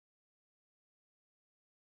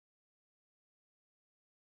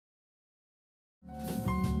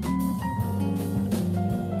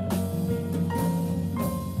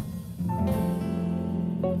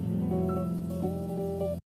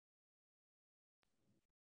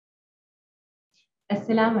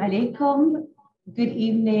Assalamu alaikum. Good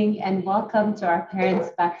evening and welcome to our Parents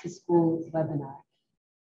Back to School webinar.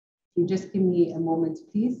 Can you just give me a moment,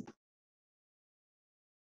 please?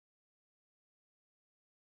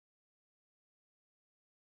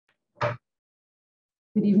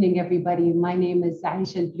 Good evening, everybody. My name is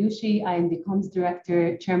Aisha Al-Blushi. I am the Comms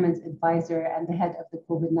Director, Chairman's Advisor, and the head of the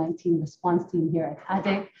COVID-19 response team here at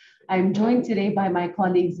ADEC. I'm joined today by my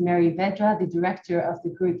colleagues, Mary Vedra, the Director of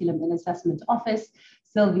the Curriculum and Assessment Office,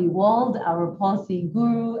 Sylvie Wald, our Policy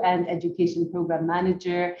Guru and Education Program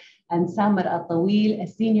Manager, and Samar Al-Tawil, a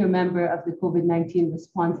Senior Member of the COVID-19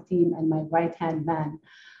 response team and my right-hand man.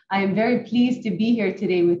 I am very pleased to be here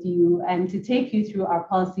today with you and to take you through our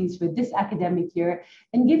policies for this academic year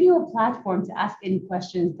and give you a platform to ask any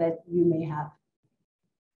questions that you may have.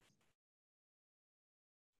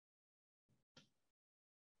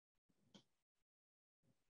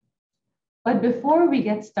 But before we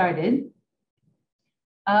get started,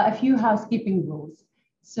 a few housekeeping rules.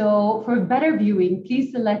 So for better viewing,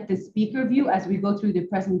 please select the speaker view as we go through the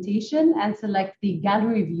presentation and select the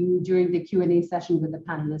gallery view during the Q&A session with the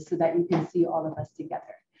panelists so that you can see all of us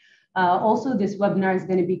together. Also, this webinar is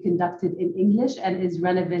going to be conducted in English and is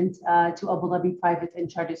relevant to Abu Dhabi private and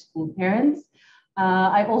charter school parents.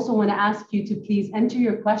 I also want to ask you to please enter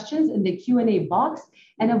your questions in the Q&A box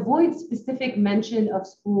and avoid specific mention of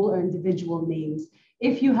school or individual names.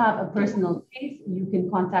 If you have a personal case, you can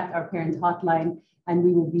contact our parent hotline and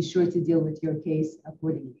we will be sure to deal with your case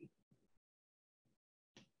accordingly.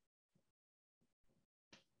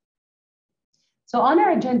 So on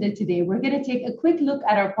our agenda today, we're going to take a quick look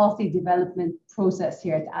at our policy development process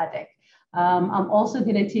here at ADEC. I'm also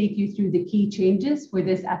going to take you through the key changes for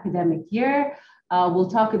this academic year. We'll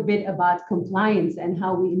talk a bit about compliance and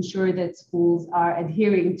how we ensure that schools are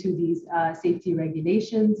adhering to these safety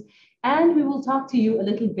regulations. And we will talk to you a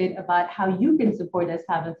little bit about how you can support us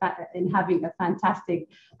in having a fantastic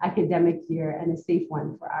academic year and a safe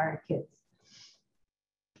one for our kids.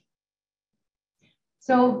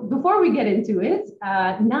 So before we get into it,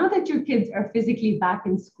 now that your kids are physically back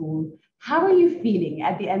in school, how are you feeling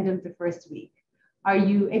at the end of the first week? Are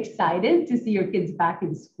you excited to see your kids back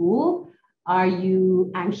in school? Are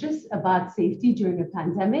you anxious about safety during a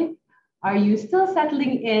pandemic? Are you still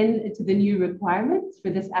settling in to the new requirements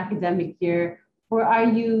for this academic year? Or are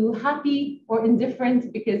you happy or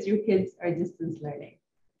indifferent because your kids are distance learning?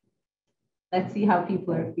 Let's see how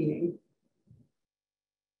people are feeling.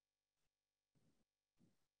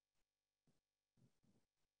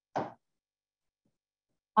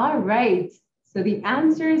 All right, so the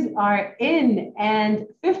answers are in, and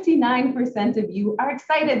 59% of you are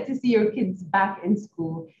excited to see your kids back in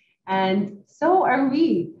school, and so are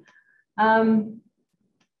we.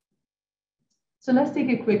 So let's take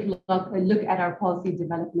a quick look at our policy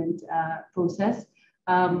development process.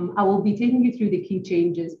 I will be taking you through the key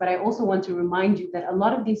changes, but I also want to remind you that a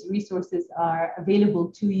lot of these resources are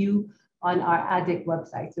available to you on our ADEC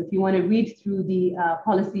website. So if you want to read through the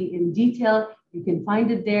policy in detail, you can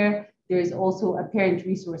find it there. There's also a parent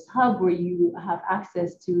resource hub where you have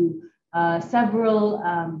access to several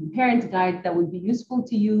parent guides that would be useful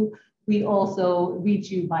to you. We also reach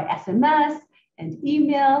you by SMS and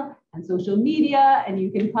email and social media, and you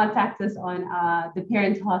can contact us on the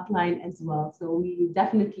parent hotline as well. So we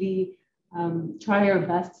definitely try our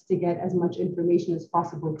best to get as much information as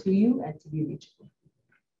possible to you and to be reachable.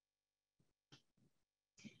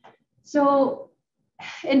 So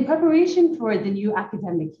in preparation for the new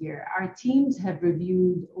academic year, our teams have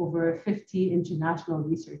reviewed over 50 international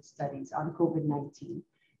research studies on COVID-19.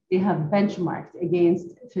 They have benchmarked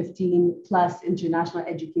against 15 plus international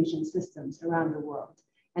education systems around the world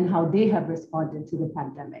and how they have responded to the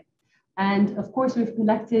pandemic. And of course, we've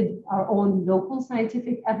collected our own local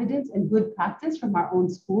scientific evidence and good practice from our own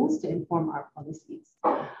schools to inform our policies.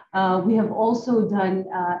 We have also done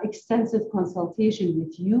extensive consultation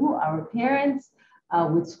with you, our parents,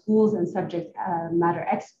 with schools and subject matter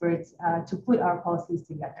experts to put our policies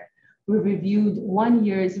together. We've reviewed 1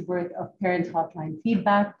 year's worth of parent hotline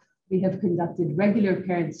feedback. We have conducted regular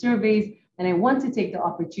parent surveys, and I want to take the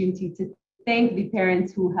opportunity to thank the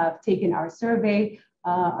parents who have taken our survey.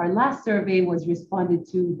 Our last survey was responded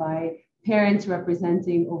to by parents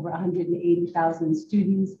representing over 180,000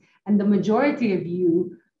 students, and the majority of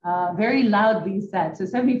you very loudly said, so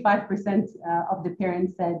 75% of the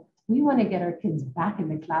parents said, we want to get our kids back in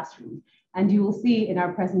the classroom. And you will see in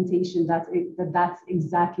our presentation that that's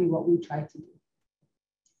exactly what we try to do.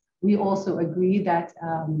 We also agree that,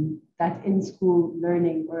 that in-school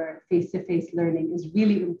learning or face-to-face learning is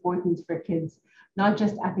really important for kids, not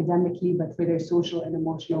just academically, but for their social and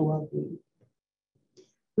emotional well-being.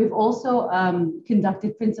 We've also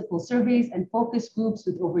conducted principal surveys and focus groups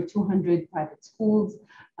with over 200 private schools.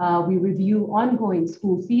 We review ongoing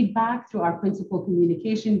school feedback through our principal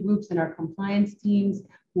communication groups and our compliance teams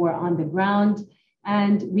who are on the ground.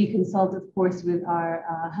 And we consult, of course, with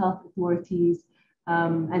our health authorities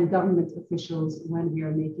and government officials when we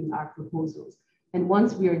are making our proposals. And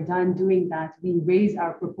once we are done doing that, we raise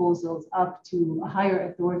our proposals up to higher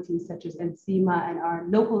authorities such as NCEMA and our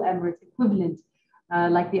local Emirates equivalent,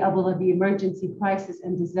 like the Abu Dhabi Emergency Crisis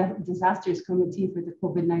and Disasters Committee for the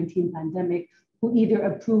COVID-19 pandemic, who either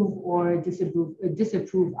approve or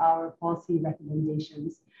disapprove our policy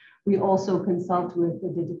recommendations. We also consult with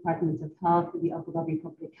the Department of Health, the Abu Dhabi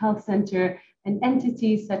Public Health Center, and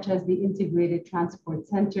entities such as the Integrated Transport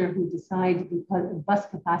Center, who decide the bus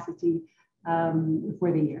capacity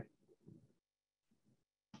for the year.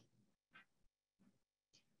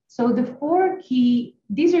 So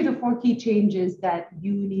these are the four key changes that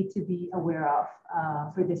you need to be aware of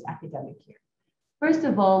for this academic year. First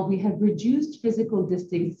of all, we have reduced physical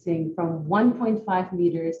distancing from 1.5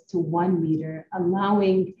 meters to 1 meter,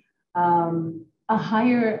 allowing a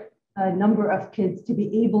higher number of kids to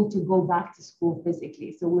be able to go back to school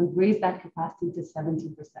physically. So we've raised that capacity to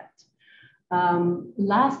 70%.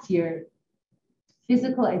 Last year,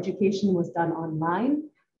 physical education was done online.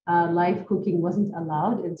 Live cooking wasn't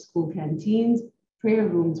allowed in school canteens. Prayer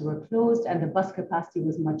rooms were closed and the bus capacity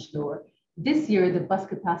was much lower. This year, the bus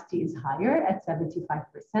capacity is higher at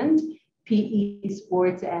 75%. PE,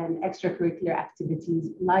 sports, and extracurricular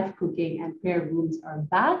activities, live cooking, and prayer rooms are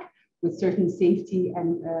back with certain safety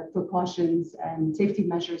and precautions and safety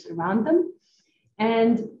measures around them.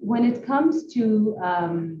 And when it comes to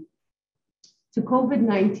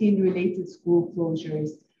COVID-19 related school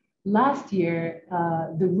closures, last year,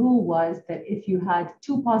 the rule was that if you had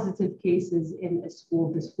 2 positive cases in a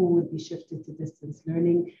school, the school would be shifted to distance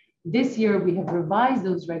learning. This year, we have revised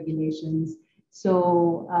those regulations.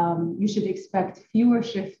 So you should expect fewer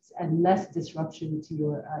shifts and less disruption to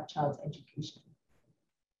your child's education.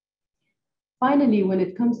 Finally, when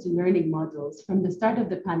it comes to learning models, from the start of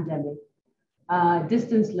the pandemic,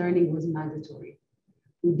 distance learning was mandatory.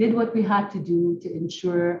 We did what we had to do to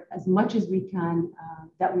ensure as much as we can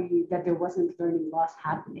that there wasn't learning loss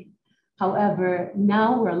happening. However,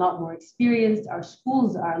 now we're a lot more experienced. Our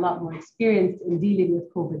schools are a lot more experienced in dealing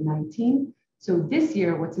with COVID-19. So this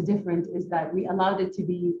year, what's different is that we allowed it to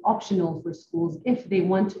be optional for schools if they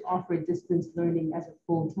want to offer distance learning as a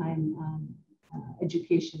full-time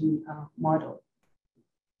education model.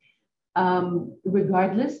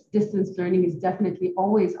 Regardless, distance learning is definitely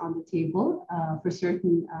always on the table for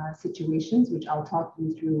certain situations, which I'll talk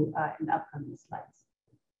you through in the upcoming slides.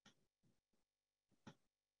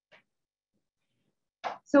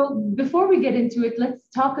 So before we get into it, let's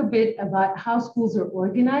talk a bit about how schools are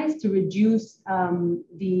organized to reduce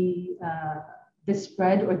the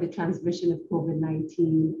spread or the transmission of COVID-19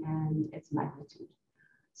 and its magnitude.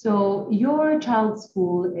 So your child's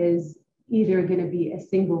school is either going to be a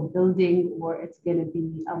single building or it's going to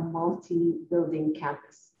be a multi-building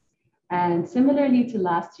campus. And similarly to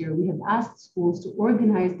last year, we have asked schools to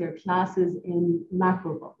organize their classes in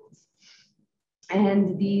macro bubbles.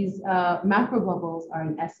 And these macro bubbles are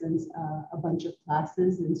in essence a bunch of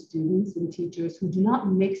classes and students and teachers who do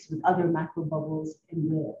not mix with other macro bubbles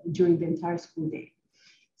during the entire school day.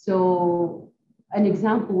 So an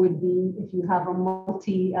example would be if you have a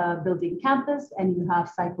multi-building campus and you have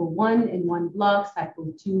cycle 1 in one block,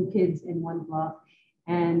 cycle 2 kids in one block,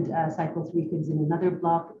 and cycle 3 kids in another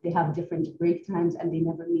block. They have different break times and they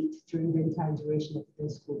never meet during the entire duration of the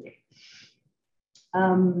school day.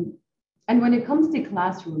 And when it comes to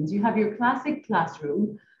classrooms, you have your classic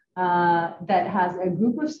classroom that has a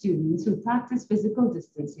group of students who practice physical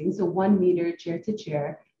distancing, so 1 meter chair to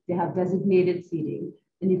chair. They have designated seating,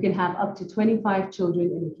 and you can have up to 25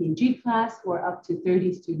 children in a KG class or up to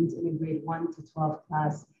 30 students in a grade 1 to 12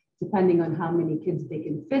 class, depending on how many kids they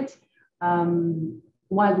can fit,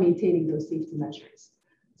 while maintaining those safety measures.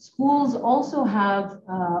 Schools also have,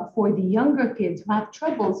 for the younger kids who have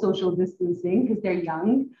trouble social distancing because they're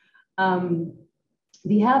young,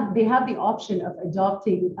 they have the option of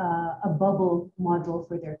adopting a bubble model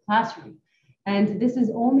for their classroom. And this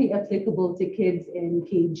is only applicable to kids in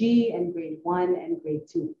KG and grade 1 and grade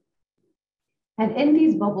 2. And in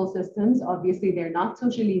these bubble systems, obviously they're not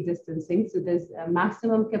socially distancing. So there's a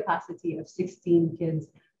maximum capacity of 16 kids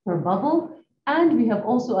per bubble. And we have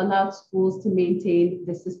also allowed schools to maintain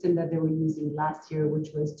the system that they were using last year, which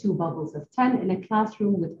was 2 bubbles of 10 in a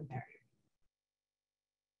classroom with a barrier.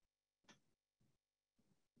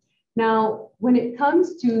 Now, when it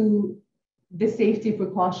comes to the safety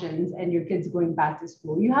precautions and your kids going back to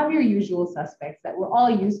school, you have your usual suspects that we're all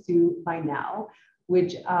used to by now,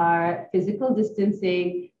 which are physical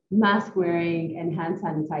distancing, mask wearing, and hand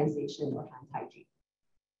sanitization or hand hygiene.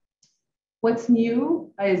 What's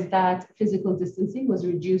new is that physical distancing was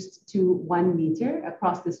reduced to 1 meter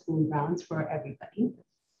across the school grounds for everybody,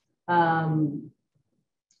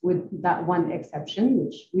 with that one exception,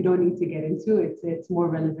 which we don't need to get into. It's more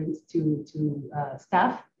relevant to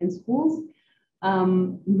staff in schools.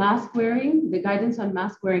 Mask wearing, the guidance on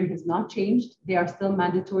mask wearing has not changed. They are still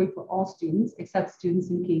mandatory for all students, except students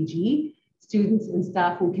in KG, students and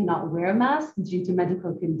staff who cannot wear masks due to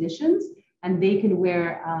medical conditions, and they can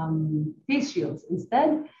wear face shields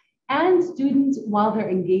instead, and students while they're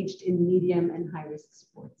engaged in medium and high-risk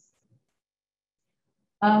sports.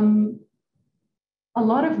 A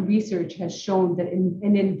lot of research has shown that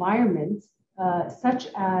in environments such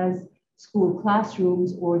as school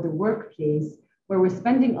classrooms or the workplace, where we're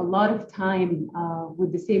spending a lot of time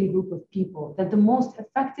with the same group of people, that the most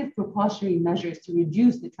effective precautionary measures to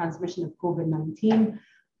reduce the transmission of COVID-19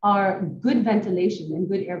 are good ventilation and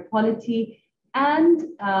good air quality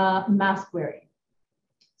and mask wearing.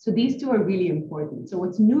 So these two are really important. So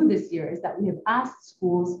what's new this year is that we have asked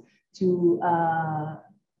schools to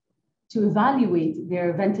evaluate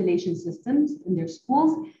their ventilation systems in their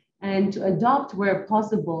schools and to adopt where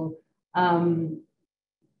possible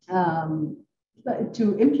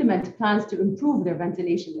to implement plans to improve their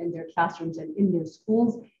ventilation in their classrooms and in their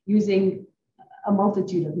schools using a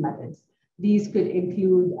multitude of methods. These could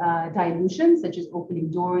include dilution, such as opening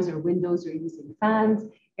doors or windows or using fans,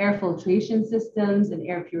 air filtration systems, and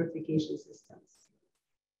air purification systems.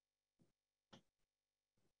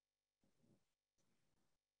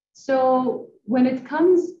 So when it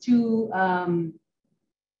comes to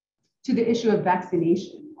the issue of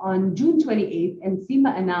vaccination, on June 28th,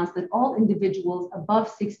 NCEMA announced that all individuals above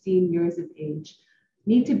 16 years of age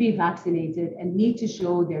need to be vaccinated and need to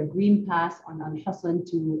show their green pass on Al-Husn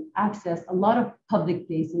to access a lot of public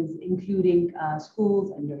places, including schools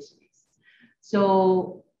and nurseries.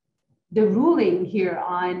 So the ruling here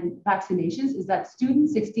on vaccinations is that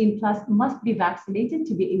students 16 plus must be vaccinated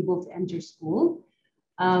to be able to enter school.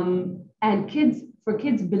 And for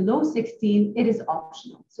kids below 16, it is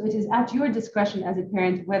optional. So it is at your discretion as a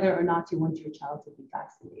parent whether or not you want your child to be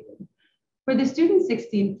vaccinated. For the students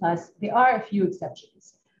 16 plus, there are a few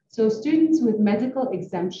exceptions. So students with medical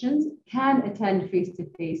exemptions can attend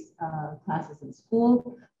face-to-face classes in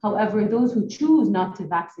school. However, those who choose not to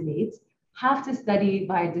vaccinate have to study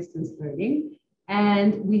via distance learning.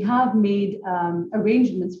 And we have made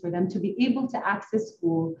arrangements for them to be able to access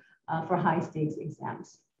school for high-stakes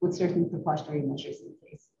exams with certain precautionary measures in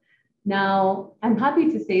place. Now, I'm happy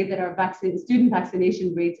to say that our student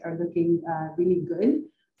vaccination rates are looking really good.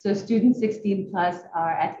 So students 16 plus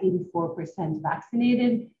are at 84%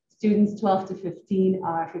 vaccinated. Students 12 to 15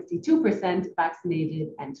 are 52% vaccinated,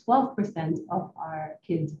 and 12% of our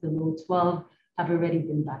kids below 12 have already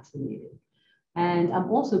been vaccinated. And I'm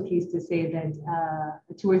also pleased to say that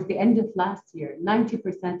towards the end of last year,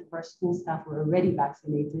 90% of our school staff were already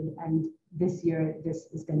vaccinated, and this year, this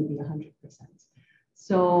is going to be 100%.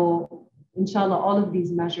 So inshallah, all of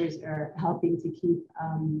these measures are helping to keep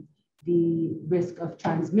the risk of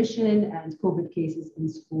transmission and COVID cases in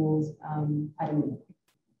schools at a minimum.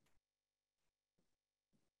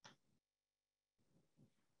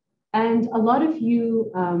 And a lot of you,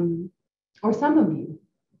 or some of you,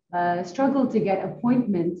 struggle to get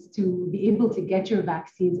appointments to be able to get your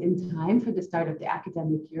vaccines in time for the start of the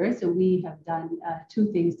academic year. So we have done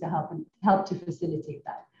two things to help to facilitate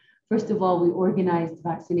that. First of all, we organized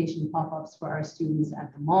vaccination pop-ups for our students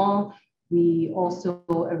at the mall. We also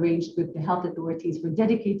arranged with the health authorities for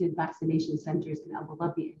dedicated vaccination centers in Abu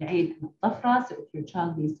Dhabi, Al Ain, and Al Dhafra. So if your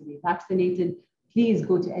child needs to be vaccinated, please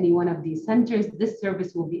go to any one of these centers. This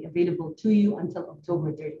service will be available to you until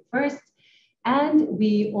October 31st. And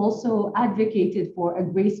we also advocated for a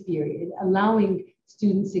grace period, allowing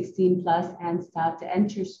students 16 plus and staff to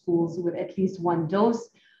enter schools with at least one dose,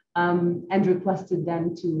 and requested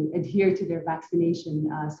them to adhere to their vaccination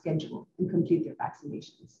schedule and complete their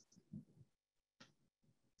vaccinations.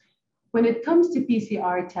 When it comes to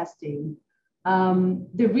PCR testing,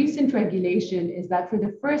 the recent regulation is that for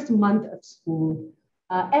the first month of school,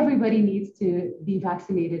 everybody needs to be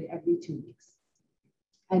vaccinated every 2 weeks.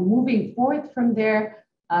 And moving forward from there,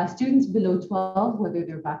 students below 12, whether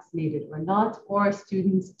they're vaccinated or not, or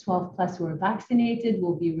students 12 plus who are vaccinated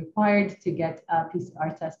will be required to get a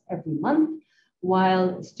PCR test every month,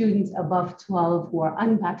 while students above 12 who are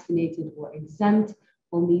unvaccinated or exempt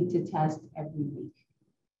will need to test every week.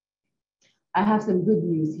 I have some good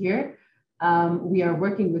news here. We are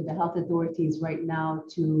working with the health authorities right now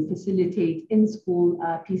to facilitate in-school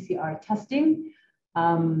PCR testing.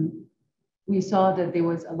 We saw that there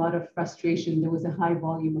was a lot of frustration. There was a high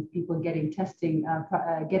volume of people getting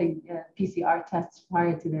PCR tests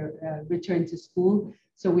prior to their return to school.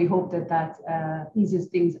 So we hope that that eases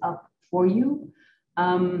things up for you.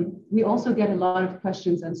 We also get a lot of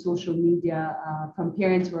questions on social media from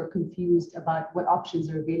parents who are confused about what options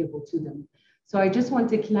are available to them. So I just want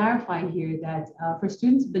to clarify here that for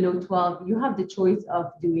students below 12, you have the choice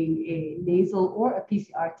of doing a nasal or a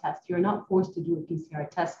PCR test. You're not forced to do a PCR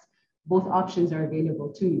test. Both options are available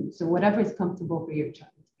to you. So whatever is comfortable for your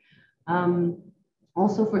child.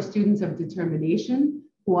 Also for students of determination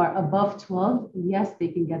who are above 12, yes, they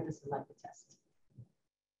can get the saliva test.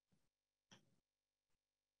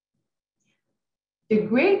 The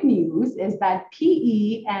great news is that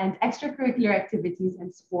PE and extracurricular activities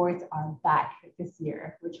and sports are back this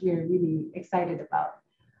year, which we are really excited about.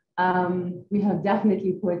 We have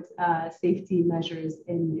definitely put safety measures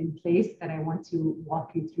in place that I want to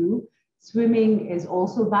walk you through. Swimming is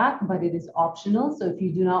also back, but it is optional. So if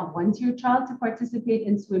you do not want your child to participate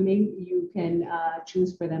in swimming, you can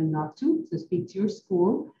choose for them not to. So speak to your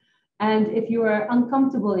school. And if you are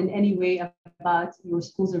uncomfortable in any way about your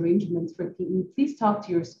school's arrangements for PE, please talk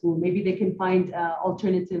to your school. Maybe they can find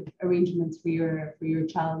alternative arrangements for your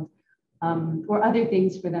child or other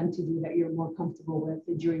things for them to do that you're more comfortable with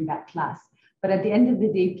during that class. But at the end of the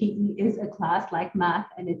day, PE is a class like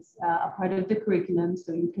math, and it's a part of the curriculum,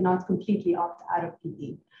 so you cannot completely opt out of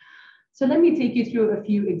PE. So let me take you through a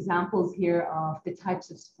few examples here of the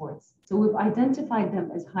types of sports. So we've identified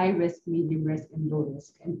them as high risk, medium risk, and low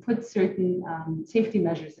risk, and put certain safety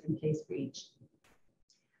measures in place for each.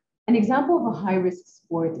 An example of a high risk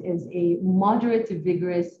sport is a moderate to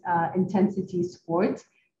vigorous intensity sport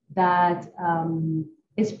that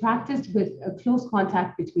is practiced with a close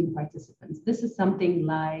contact between participants. This is something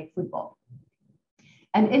like football.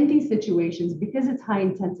 And in these situations, because it's high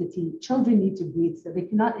intensity, children need to breathe, so they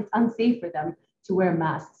cannot, it's unsafe for them to wear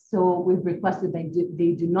masks. So we've requested that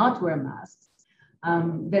they do not wear masks,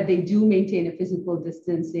 that they do maintain a physical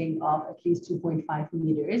distancing of at least 2.5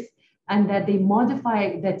 meters, and that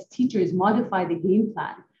teachers modify the game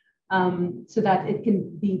plan so that it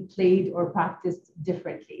can be played or practiced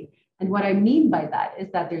differently. And what I mean by that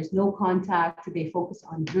is that there's no contact. They focus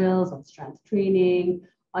on drills, on strength training,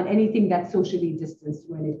 on anything that's socially distanced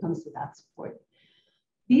when it comes to that sport.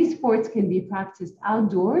 These sports can be practiced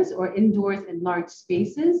outdoors or indoors in large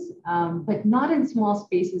spaces, but not in small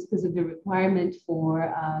spaces because of the requirement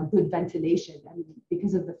for good ventilation and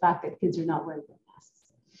because of the fact that kids are not wearing their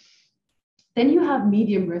masks. Then you have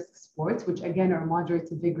medium risk sports, which again are moderate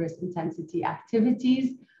to vigorous intensity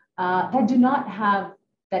activities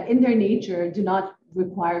that in their nature do not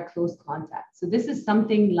require close contact. So this is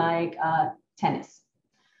something like tennis.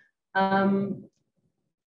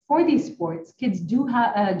 For these sports, kids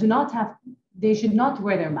they should not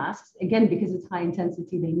wear their masks. Again, because it's high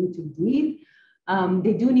intensity, they need to breathe.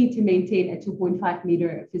 They do need to maintain a 2.5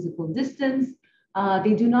 meter physical distance.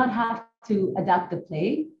 They do not have to adapt the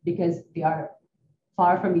play because they are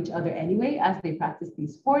far from each other anyway as they practice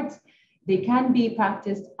these sports. They can be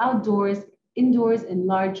practiced outdoors, indoors in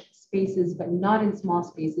large spaces, but not in small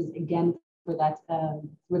spaces, again, for that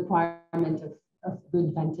requirement of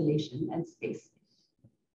good ventilation and space.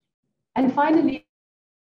 And finally,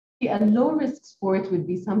 a low-risk sport would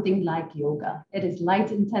be something like yoga. It is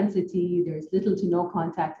light intensity. There's little to no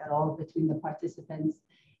contact at all between the participants.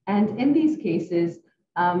 And in these cases,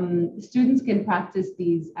 students can practice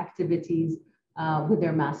these activities with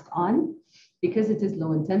their mask on because it is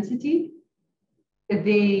low intensity.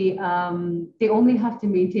 They only have to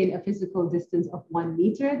maintain a physical distance of 1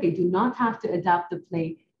 meter. They do not have to adapt the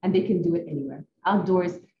play, and they can do it anywhere,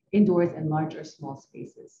 outdoors, indoors, and large or small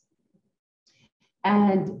spaces.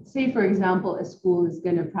 And say, for example, a school is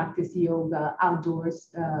going to practice yoga outdoors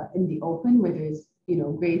in the open where there's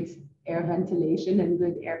great air ventilation and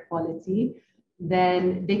good air quality,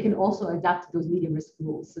 then they can also adapt to those medium risk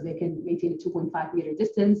rules. So they can maintain a 2.5 meter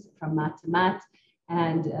distance from mat to mat,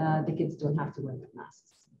 and the kids don't have to wear their masks.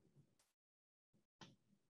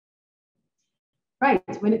 Right,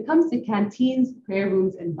 when it comes to canteens, prayer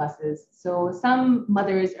rooms, and buses, so some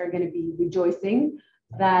mothers are going to be rejoicing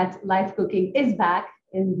that live cooking is back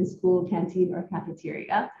in the school canteen or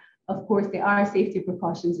cafeteria. Of course, there are safety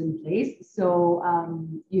precautions in place. So,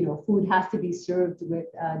 food has to be served with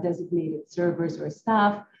designated servers or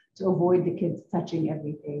staff to avoid the kids touching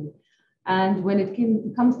everything. And when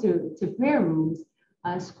it comes to prayer rooms,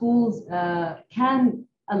 schools can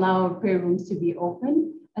allow prayer rooms to be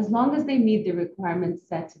open as long as they meet the requirements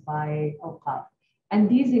set by Awqaf. And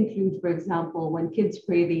these include, for example, when kids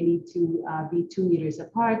pray, they need to be 2 meters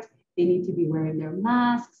apart. They need to be wearing their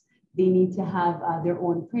masks. They need to have their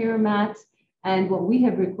own prayer mats. And what we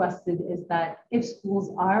have requested is that if schools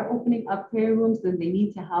are opening up prayer rooms, then they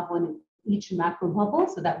need to have one in each macro bubble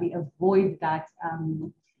so that we avoid that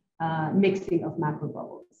mixing of macro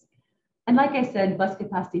bubbles. And like I said, bus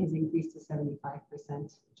capacity has increased to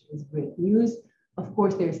 75%, which is great news. Of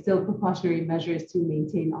course, there are still precautionary measures to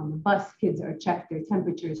maintain on the bus. Kids are checked, their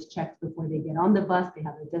temperature is checked before they get on the bus. They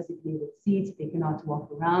have a designated seat. They cannot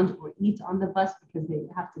walk around or eat on the bus because they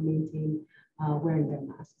have to maintain wearing their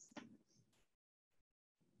masks.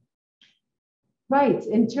 Right,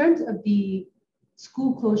 in terms of the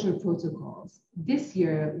school closure protocols, this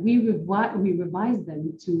year we revised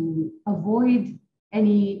them to avoid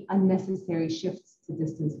any unnecessary shifts to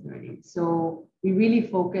distance learning. So we really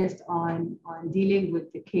focused on dealing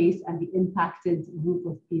with the case and the impacted group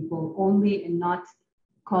of people only, and not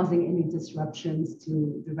causing any disruptions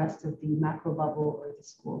to the rest of the macro bubble or the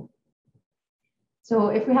school. So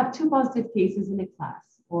if we have 2 positive cases in a class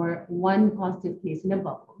or 1 positive case in a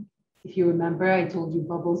bubble, if you remember, I told you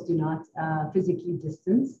bubbles do not physically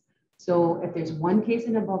distance. So if there's 1 case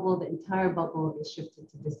in a bubble, the entire bubble is shifted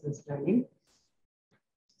to distance learning.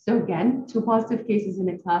 So again, 2 positive cases in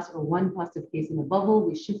a class or 1 positive case in a bubble,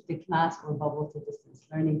 we shift the class or bubble to distance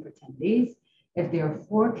learning for 10 days. If there are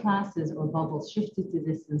 4 classes or bubbles shifted to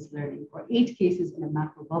distance learning, or 8 cases in a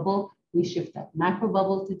macro bubble, we shift that macro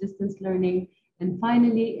bubble to distance learning. And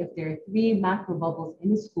finally, if there are 3 macro bubbles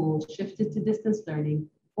in a school shifted to distance learning,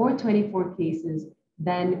 or 24 cases,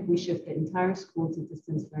 then we shift the entire school to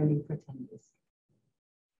distance learning for 10 days.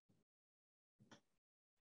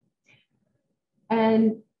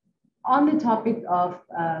 And on the topic of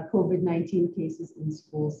COVID-19 cases in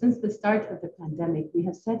schools, since the start of the pandemic, we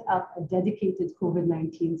have set up a dedicated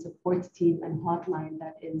COVID-19 support team and hotline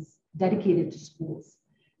that is dedicated to schools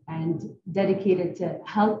and dedicated to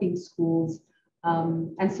helping schools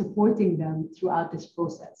and supporting them throughout this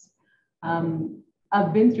process.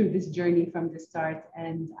 I've been through this journey from the start,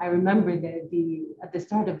 and I remember that at the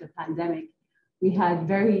start of the pandemic, we had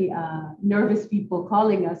very nervous people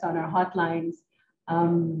calling us on our hotlines,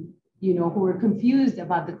 who were confused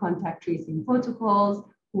about the contact tracing protocols,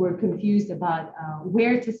 who were confused about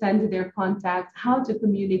where to send their contacts, how to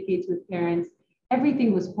communicate with parents.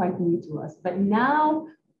 Everything was quite new to us, but now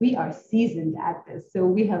we are seasoned at this. So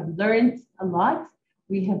we have learned a lot.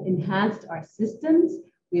 We have enhanced our systems.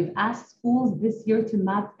 We've asked schools this year to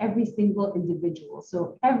map every single individual.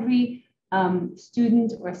 So every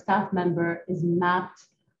student or staff member is mapped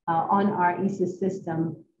on our ESIS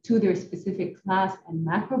system to their specific class and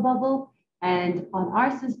macro bubble. And on our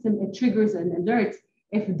system, it triggers an alert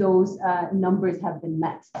if those numbers have been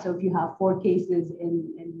met. So if you have 4 cases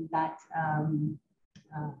in that,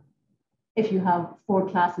 if you have 4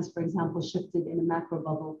 classes, for example, shifted in a macro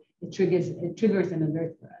bubble, it triggers an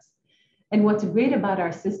alert for us. And what's great about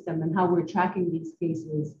our system and how we're tracking these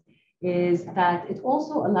cases is that it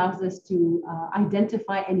also allows us to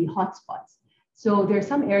identify any hotspots. So there are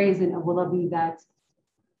some areas in Abu Dhabi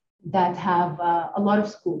that have a lot of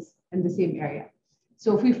schools in the same area.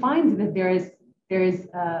 So if we find that there is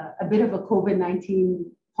a bit of a COVID-19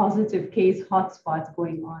 positive case hotspot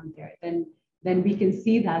going on there, then we can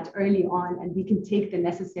see that early on and we can take the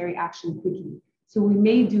necessary action quickly. So we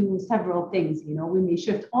may do several things. We may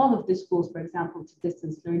shift all of the schools, for example, to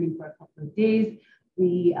distance learning for a couple of days.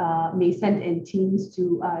 We may send in teams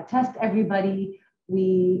to test everybody.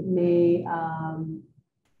 We may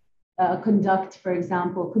conduct, for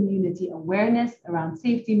example, community awareness around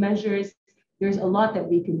safety measures. There's a lot that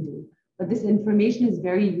we can do, but this information is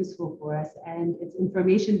very useful for us, and it's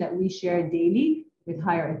information that we share daily with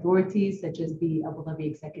higher authorities such as the Abu Dhabi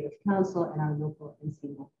Executive Council and our local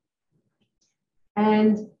NCMO.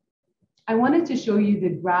 And I wanted to show you the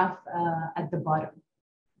graph at the bottom,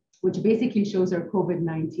 which basically shows our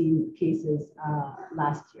COVID-19 cases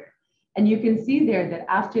last year. And you can see there that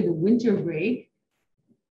after the winter break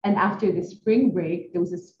and after the spring break, there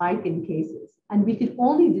was a spike in cases. And we could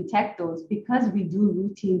only detect those because we do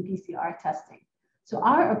routine PCR testing. So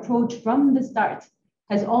our approach from the start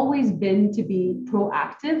has always been to be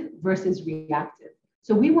proactive versus reactive.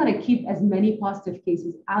 So we want to keep as many positive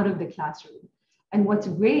cases out of the classroom. And what's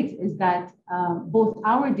great is that both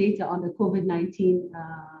our data on the COVID-19,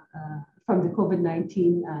 from the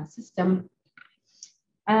COVID-19 system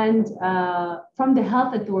and from the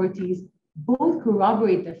health authorities, both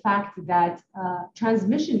corroborate the fact that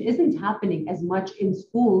transmission isn't happening as much in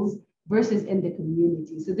schools versus in the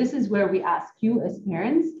community. So this is where we ask you as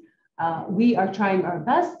parents We are trying our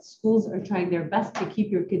best. Schools are trying their best to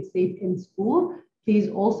keep your kids safe in school. Please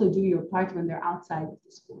also do your part when they're outside of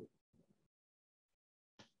the school.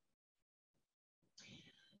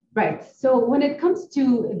 Right, so when it comes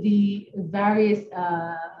to the various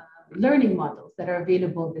learning models that are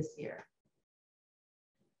available this year,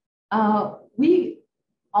 we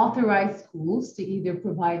authorize schools to either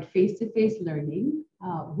provide face-to-face learning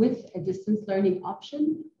with a distance learning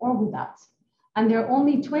option or without. And there are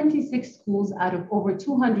only 26 schools out of over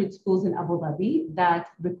 200 schools in Abu Dhabi that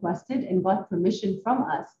requested and got permission from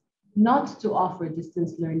us not to offer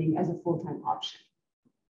distance learning as a full-time option.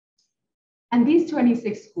 And these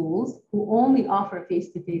 26 schools who only offer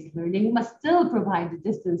face-to-face learning must still provide the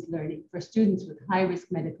distance learning for students with high-risk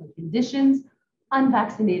medical conditions,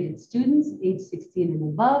 unvaccinated students aged 16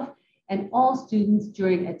 and above, and all students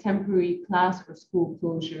during a temporary class or school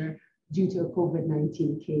closure due to a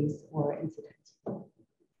COVID-19 case or incident.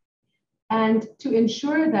 And to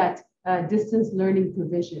ensure that distance learning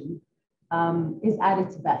provision is at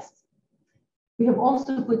its best, we have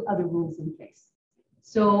also put other rules in place.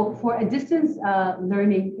 So for a distance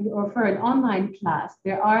learning or for an online class,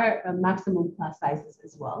 there are maximum class sizes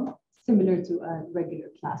as well, similar to a regular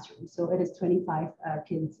classroom. So it is 25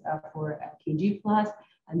 kids for a KG class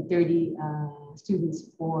and 30 students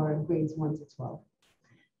for grades 1 to 12.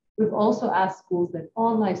 We've also asked schools that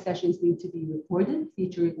all live sessions need to be recorded,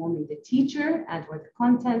 featuring only the teacher and or the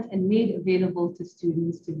content, and made available to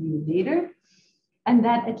students to view later. And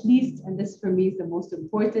that at least, and this for me is the most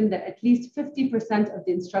important, that at least 50% of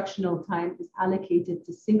the instructional time is allocated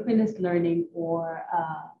to synchronous learning or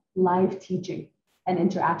live teaching and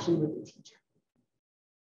interaction with the teacher.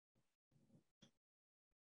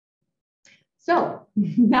 So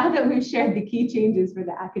now that we've shared the key changes for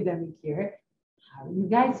the academic year, how are you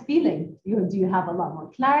guys feeling? Do you have a lot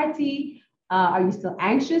more clarity? Are you still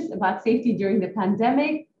anxious about safety during the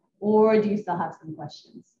pandemic? Or do you still have some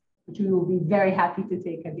questions, which we will be very happy to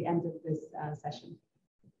take at the end of this session?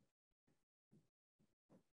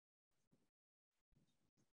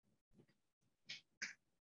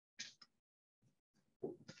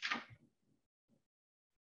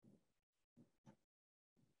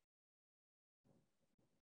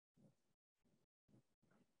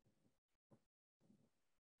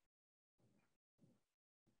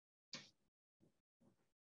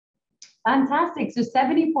 Fantastic. So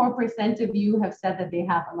 74% of you have said that they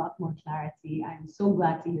have a lot more clarity. I'm so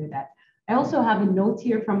glad to hear that. I also have a note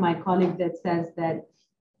here from my colleague that says that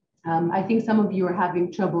I think some of you are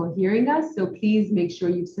having trouble hearing us. So please make sure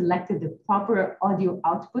you've selected the proper audio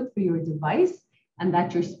output for your device and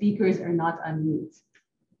that your speakers are not on mute.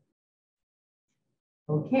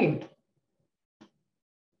 Okay.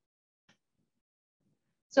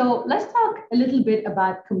 So let's talk a little bit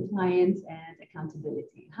about compliance and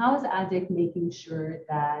accountability. How is ADIC making sure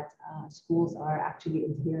that schools are actually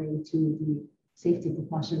adhering to the safety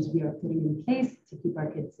precautions we are putting in place to keep our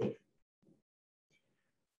kids safe?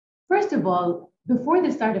 First of all, before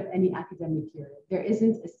the start of any academic year, there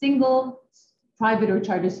isn't a single private or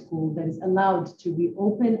charter school that is allowed to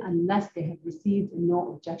reopen unless they have received a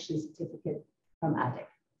no objection certificate from ADIC.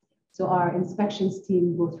 So our inspections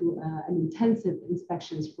team go through an intensive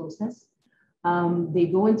inspections process. They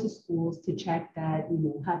go into schools to check that,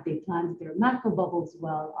 have they planned their macro bubbles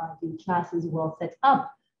well? Are the classes well set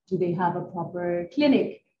up? Do they have a proper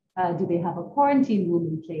clinic? Do they have a quarantine room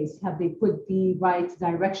in place? Have they put the right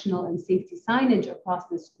directional and safety signage across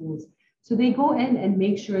the schools? So they go in and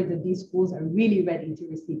make sure that these schools are really ready to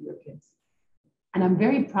receive your kids. And I'm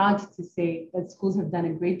very proud to say that schools have done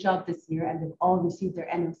a great job this year and they've all received their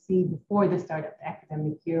NOC before the start of the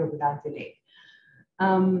academic year without delay.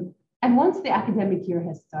 And once the academic year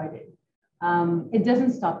has started, it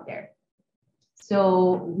doesn't stop there.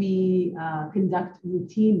 So we conduct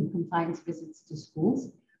routine compliance visits to schools.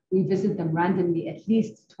 We visit them randomly at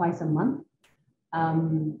least twice a month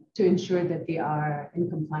to ensure that they are in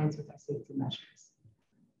compliance with our safety measures.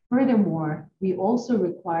 Furthermore, we also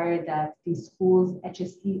require that the school's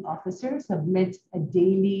HSE officer submit a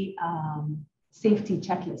daily safety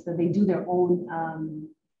checklist, that they do their own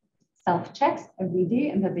self-checks every day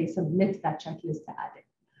and that they submit that checklist to ADIC.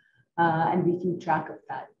 And we keep track of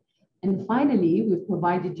that. And finally, we've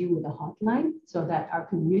provided you with a hotline so that our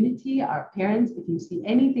community, our parents, if you see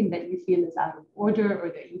anything that you feel is out of order or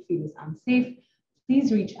that you feel is unsafe,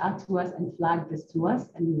 please reach out to us and flag this to us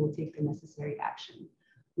and we will take the necessary action.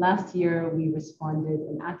 Last year, we responded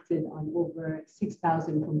and acted on over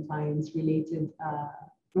 6,000 compliance-related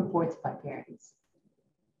reports by parents.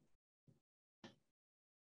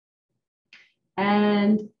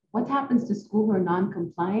 And What happens to schools who are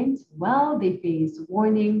non-compliant? Well, they face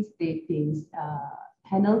warnings, they face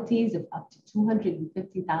penalties of up to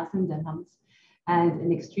 250,000 dirhams, and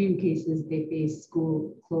in extreme cases, they face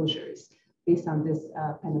school closures based on this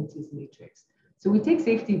penalties matrix. So we take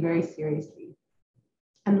safety very seriously.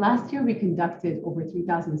 And last year, we conducted over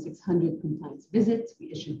 3,600 compliance visits.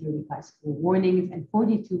 We issued 35 school warnings and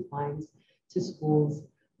 42 fines to schools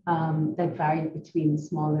that varied between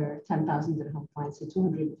smaller 10,000 dirham fines to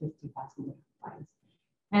 250,000 dirham fines.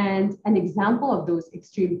 And an example of those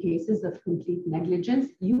extreme cases of complete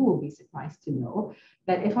negligence, you will be surprised to know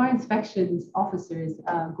that if our inspections officers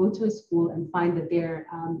go to a school and find that there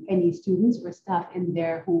are any students or staff in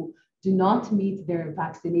there who do not meet their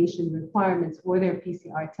vaccination requirements or their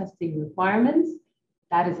PCR testing requirements,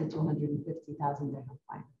 that is a 250,000 dirham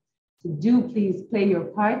fine. So do please play your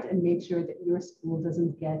part and make sure that your school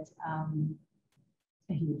doesn't get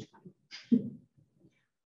a huge fine.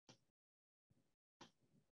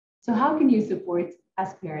 So how can you support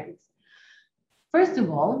as parents? First of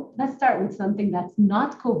all, let's start with something that's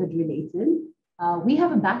not COVID related. We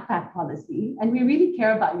have a backpack policy and we really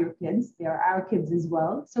care about your kids. They are our kids as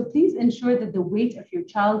well. So please ensure that the weight of your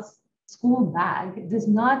child's school bag does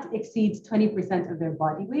not exceed 20% of their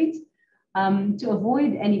body weight to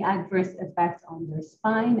avoid any adverse effects on their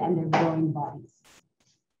spine and their growing bodies.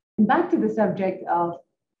 And back to the subject of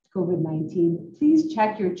COVID-19, please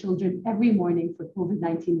check your children every morning for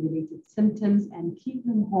COVID-19 related symptoms and keep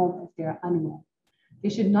them home if they're unwell. They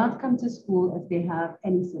should not come to school if they have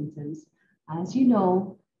any symptoms. As you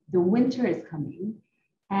know, the winter is coming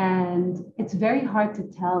and it's very hard to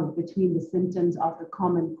tell between the symptoms of the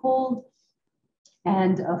common cold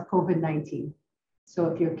and of COVID-19. So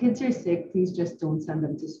if your kids are sick, please just don't send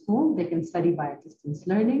them to school. They can study via distance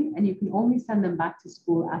learning, and you can only send them back to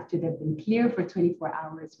school after they've been clear for 24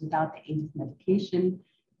 hours without the aid of medication.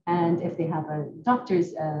 And if they have a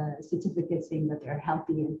doctor's certificate saying that they're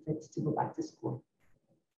healthy and fit to go back to school.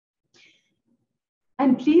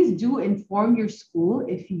 And please do inform your school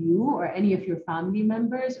if you or any of your family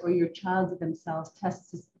members or your child themselves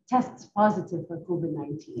tests positive for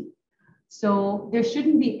COVID-19. So there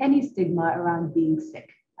shouldn't be any stigma around being sick.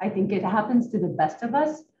 I think it happens to the best of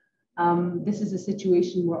us. This is a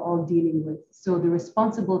situation we're all dealing with. So the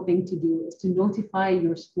responsible thing to do is to notify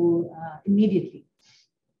your school immediately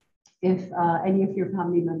if any of your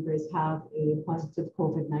family members have a positive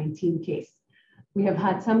COVID-19 case. We have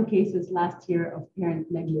had some cases last year of parent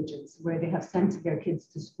negligence where they have sent their kids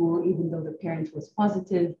to school even though the parent was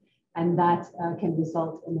positive, and that can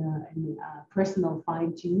result in a personal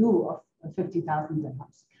fine to you of 50,000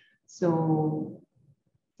 dirhams. So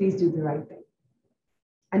please do the right thing.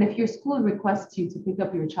 And if your school requests you to pick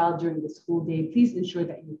up your child during the school day, please ensure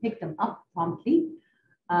that you pick them up promptly.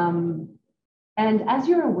 And as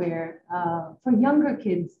you're aware, for younger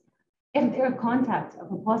kids, if they're a contact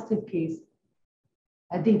of a positive case,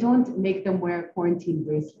 they don't make them wear quarantine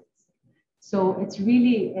bracelets. So it's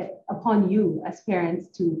really upon you as parents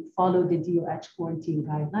to follow the DOH quarantine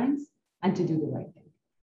guidelines and to do the right thing.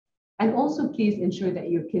 And also please ensure that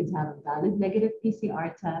your kids have a valid negative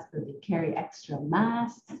PCR test, that they carry extra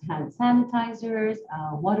masks, hand sanitizers,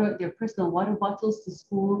 their personal water bottles to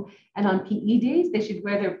school. And on PE days, they should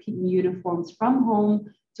wear their PE uniforms from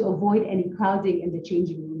home to avoid any crowding in the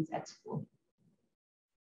changing rooms at school.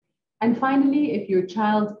 And finally, if your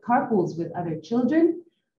child carpools with other children,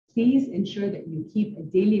 please ensure that you keep a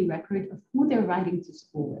daily record of who they're riding to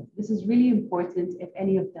school with. This is really important if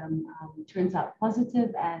any of them turns out positive,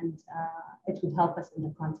 and it would help us in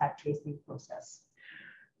the contact tracing process.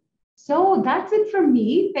 So that's it from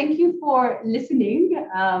me. Thank you for listening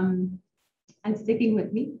and sticking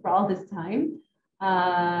with me for all this time.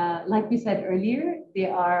 Like we said earlier,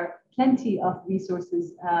 there are plenty of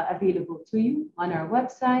resources available to you on our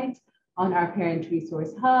website, on our Parent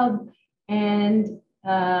Resource Hub, and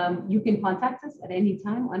you can contact us at any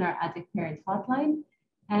time on our Atik Parent Hotline,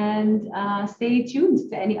 and stay tuned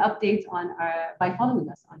to any updates on by following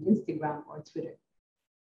us on Instagram or Twitter.